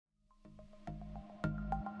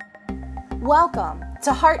Welcome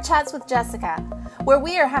to Heart Chats with Jessica, where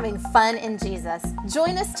we are having fun in Jesus.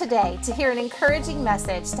 Join us today to hear an encouraging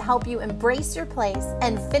message to help you embrace your place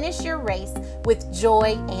and finish your race with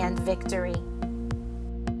joy and victory.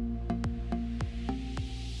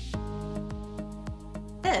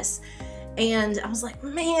 And I was like,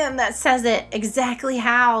 man, that says it exactly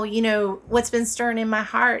how, what's been stirring in my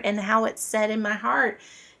heart and how it's said in my heart,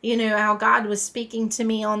 how God was speaking to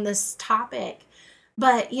me on this topic.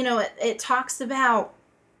 But, it talks about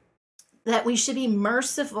that we should be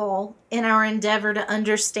merciful in our endeavor to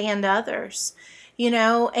understand others,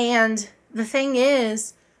 and the thing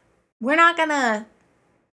is, we're not going to,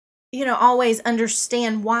 always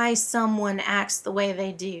understand why someone acts the way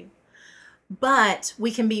they do. But we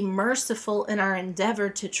can be merciful in our endeavor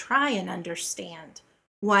to try and understand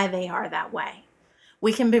why they are that way.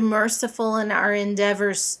 We can be merciful in our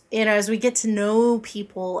endeavors, as we get to know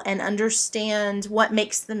people and understand what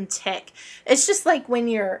makes them tick. It's just like when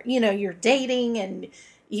you're dating and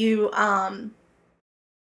you're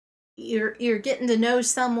getting to know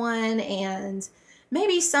someone, and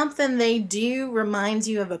maybe something they do reminds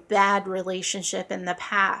you of a bad relationship in the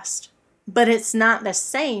past. But it's not the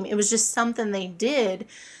same. It was just something they did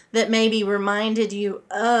that maybe reminded you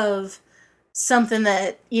of something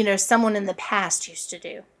that, someone in the past used to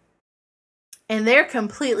do. And they're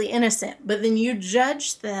completely innocent, but then you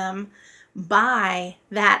judge them by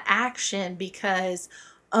that action because,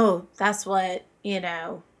 oh, that's what,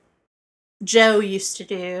 Joe used to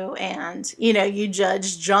do. And, you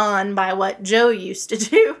judge John by what Joe used to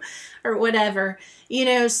do or whatever,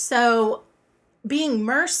 so being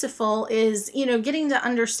merciful is, getting to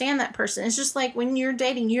understand that person. It's just like when you're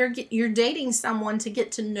dating, you're dating someone to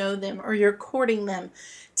get to know them, or you're courting them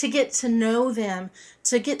to get to know them,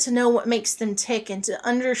 to get to know what makes them tick and to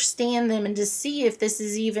understand them and to see if this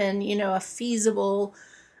is even, a feasible,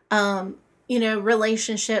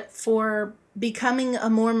 relationship for becoming a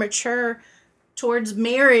more mature towards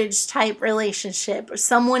marriage type relationship, or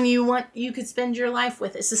someone you could spend your life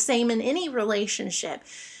with. It's the same in any relationship.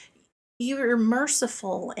 You're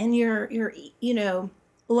merciful and you're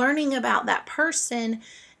learning about that person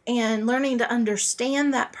and learning to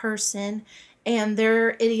understand that person and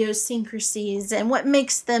their idiosyncrasies and what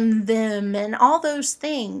makes them them and all those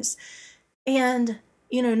things, and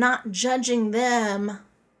not judging them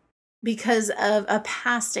because of a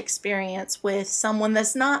past experience with someone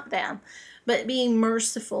that's not them, but being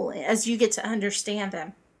merciful as you get to understand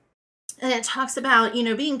them. And it talks about,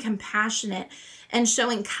 being compassionate and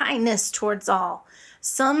showing kindness towards all.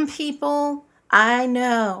 Some people I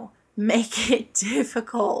know make it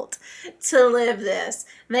difficult to live this.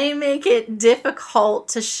 They make it difficult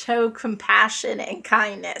to show compassion and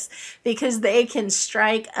kindness because they can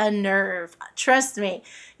strike a nerve. Trust me,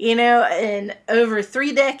 in over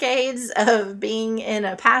 3 decades of being in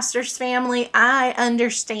a pastor's family, I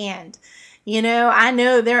understand. I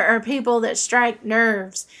know there are people that strike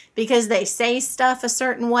nerves because they say stuff a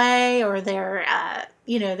certain way, or they're a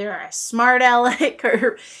smart aleck,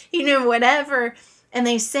 or, whatever. And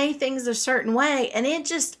they say things a certain way and it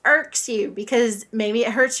just irks you because maybe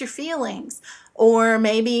it hurts your feelings, or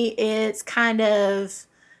maybe it's kind of,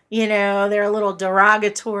 they're a little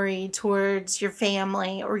derogatory towards your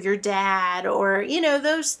family or your dad, or,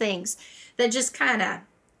 those things that just kind of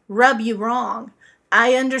rub you wrong.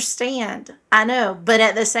 I understand. I know. But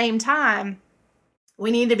at the same time, we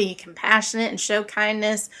need to be compassionate and show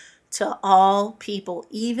kindness to all people,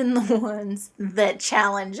 even the ones that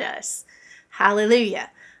challenge us. Hallelujah.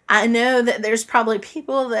 I know that there's probably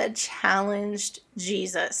people that challenged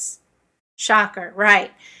Jesus. Shocker,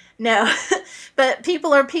 right? No, but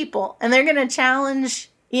people are people, and they're going to challenge,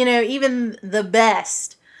 even the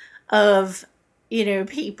best of,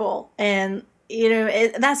 people. And,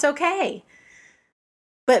 that's okay.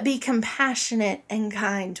 But be compassionate and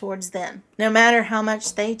kind towards them, no matter how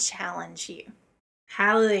much they challenge you.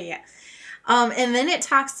 Hallelujah. And then it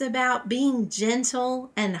talks about being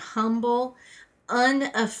gentle and humble,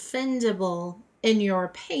 unoffendable in your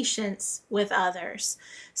patience with others.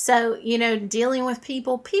 So, dealing with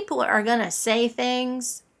people are going to say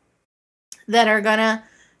things that are going to,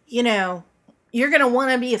 you're going to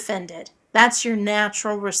want to be offended. That's your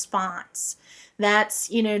natural response. That's,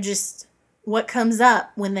 just what comes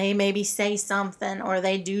up when they maybe say something or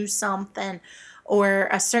they do something, or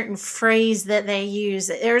a certain phrase that they use.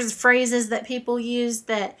 There's phrases that people use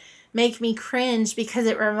that make me cringe because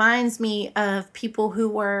it reminds me of people who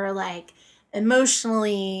were like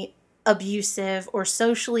emotionally abusive or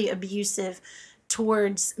socially abusive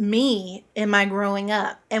towards me in my growing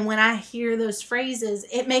up. And when I hear those phrases,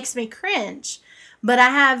 it makes me cringe. But I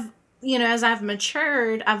have as I've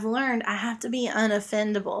matured, I've learned I have to be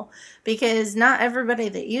unoffendable, because not everybody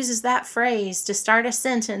that uses that phrase to start a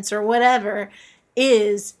sentence or whatever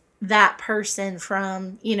is that person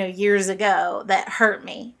from, years ago that hurt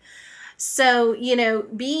me. So,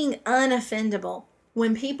 being unoffendable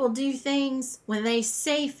when people do things, when they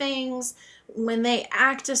say things, when they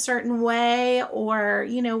act a certain way, or,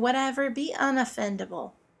 whatever, be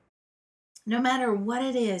unoffendable. No matter what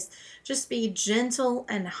it is, just be gentle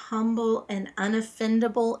and humble and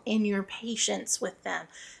unoffendable in your patience with them.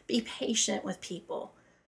 Be patient with people.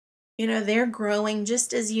 They're growing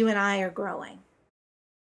just as you and I are growing.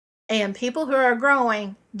 And people who are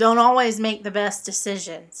growing don't always make the best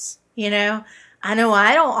decisions. I know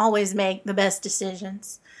I don't always make the best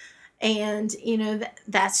decisions. And,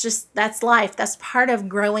 that's life. That's part of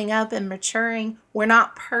growing up and maturing. We're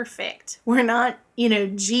not perfect. We're not,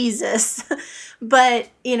 Jesus. But,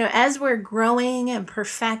 as we're growing and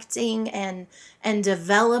perfecting and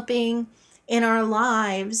developing in our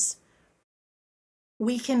lives,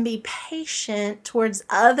 we can be patient towards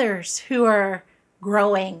others who are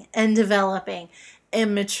growing and developing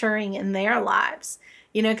and maturing in their lives.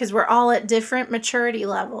 Because we're all at different maturity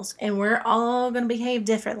levels and we're all going to behave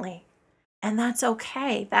differently. And that's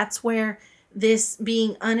okay. That's where this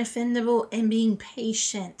being unoffendable and being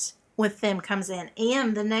patient with them comes in.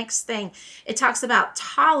 And the next thing, it talks about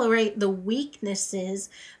tolerate the weaknesses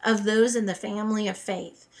of those in the family of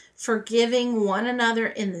faith, forgiving one another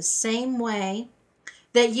in the same way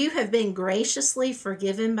that you have been graciously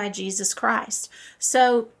forgiven by Jesus Christ.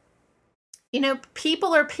 So,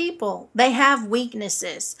 people are people. They have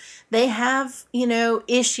weaknesses. They have,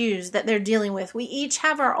 issues that they're dealing with. We each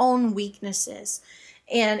have our own weaknesses.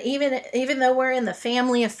 And even though we're in the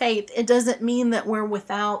family of faith, it doesn't mean that we're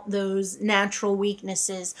without those natural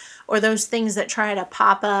weaknesses or those things that try to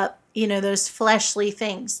pop up, those fleshly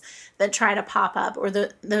things that try to pop up, or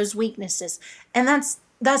those weaknesses. And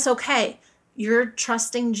that's okay. You're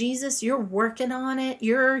trusting Jesus, you're working on it,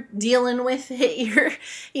 you're dealing with it,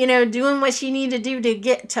 you're, doing what you need to do to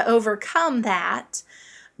get to overcome that.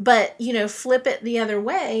 But, flip it the other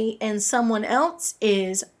way, and someone else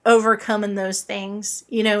is overcoming those things,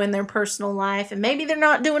 in their personal life. And maybe they're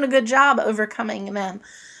not doing a good job overcoming them.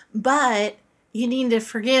 But you need to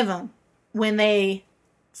forgive them when they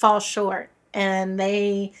fall short and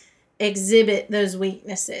they exhibit those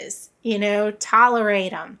weaknesses.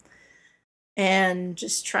 Tolerate them. And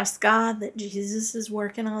just trust God that Jesus is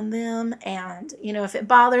working on them. And, if it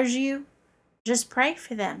bothers you, just pray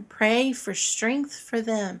for them. Pray for strength for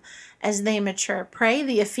them as they mature. Pray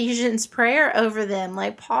the Ephesians prayer over them,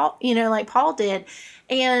 like Paul did.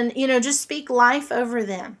 And, just speak life over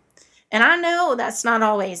them. And I know that's not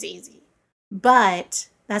always easy, but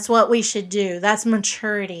that's what we should do. That's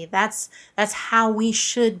maturity. That's how we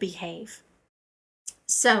should behave.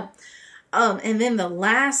 So, and then the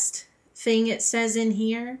last thing it says in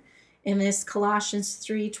here, in this Colossians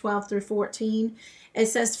 3:12-14, it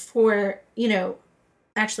says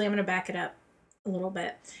actually I'm going to back it up a little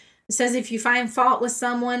bit. It says, if you find fault with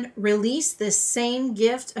someone, release the same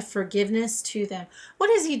gift of forgiveness to them. What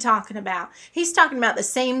is he talking about? He's talking about the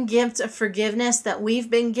same gift of forgiveness that we've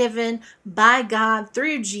been given by God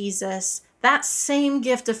through Jesus. That same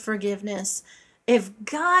gift of forgiveness. If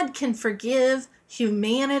God can forgive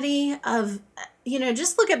humanity of,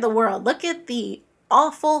 just look at the world. Look at the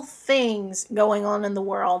awful things going on in the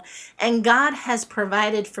world. And God has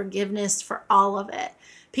provided forgiveness for all of it.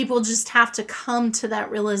 People just have to come to that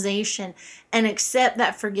realization and accept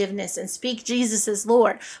that forgiveness and speak Jesus as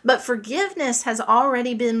Lord. But forgiveness has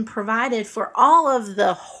already been provided for all of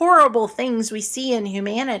the horrible things we see in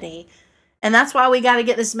humanity. And that's why we got to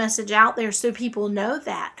get this message out there so people know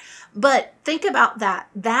that. But think about that.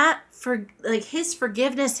 His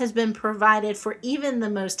forgiveness has been provided for even the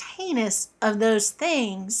most heinous of those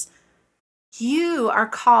things. You are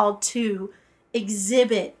called to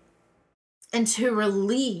exhibit and to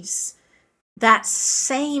release that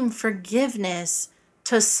same forgiveness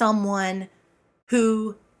to someone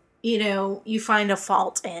who, you find a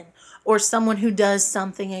fault in, or someone who does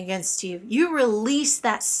something against you. You release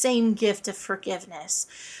that same gift of forgiveness.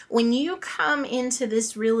 When you come into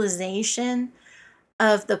this realization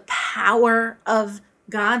of the power of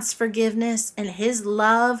God's forgiveness and his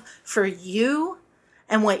love for you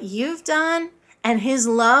and what you've done and his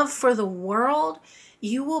love for the world,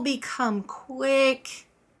 you will become quick,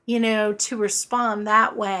 to respond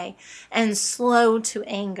that way, and slow to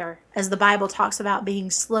anger, as the Bible talks about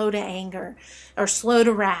being slow to anger or slow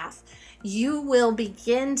to wrath. You will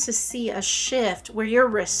begin to see a shift where your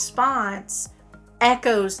response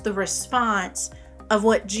echoes the response of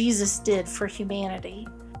what Jesus did for humanity.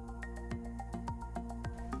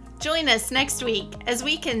 Join us next week as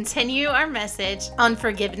we continue our message on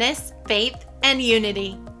forgiveness, faith, and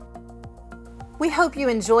unity. We hope you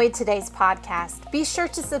enjoyed today's podcast. Be sure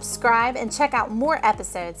to subscribe and check out more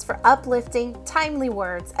episodes for uplifting, timely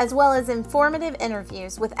words, as well as informative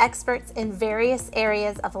interviews with experts in various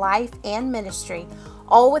areas of life and ministry,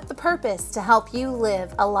 all with the purpose to help you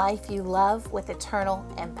live a life you love with eternal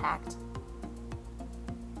impact.